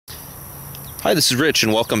Hi, this is Rich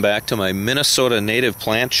and welcome back to my Minnesota native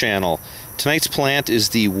plant channel. Tonight's plant is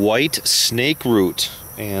the White Snakeroot,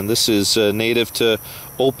 and this is native to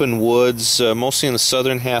open woods, mostly in the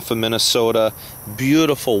southern half of Minnesota.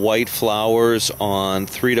 Beautiful white flowers on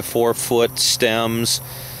 3 to 4 foot stems.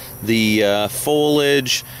 The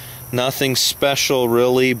foliage, nothing special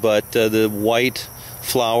really, but the white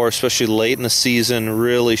flower, especially late in the season,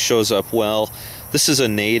 really shows up well. This is a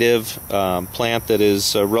native plant that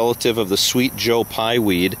is a relative of the sweet Joe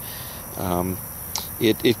pieweed.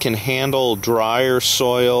 It can handle drier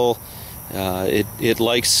soil. It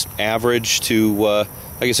likes average to,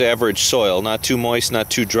 average soil, not too moist,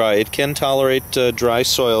 not too dry. It can tolerate dry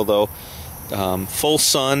soil though. Full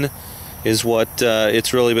sun is what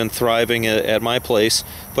it's really been thriving at my place,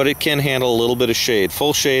 but it can handle a little bit of shade.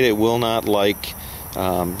 Full shade it will not like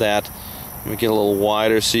that. Let me get a little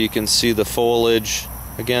wider so you can see the foliage.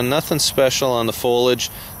 Again, nothing special on the foliage.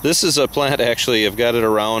 This is a plant, actually, I've got it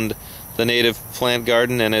around the native plant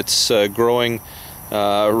garden, and it's growing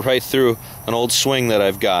right through an old swing that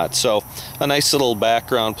I've got. So a nice little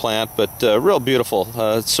background plant, but real beautiful.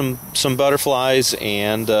 Some butterflies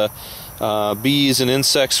and bees and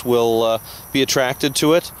insects will be attracted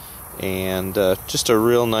to it, and just a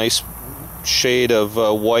real nice shade of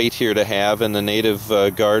white here to have in the native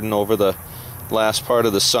garden over the last part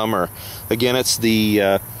of the summer. Again, it's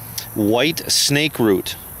the White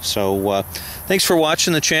Snakeroot. So thanks for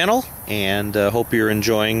watching the channel, and hope you're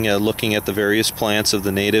enjoying looking at the various plants of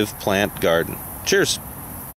the native plant garden. Cheers!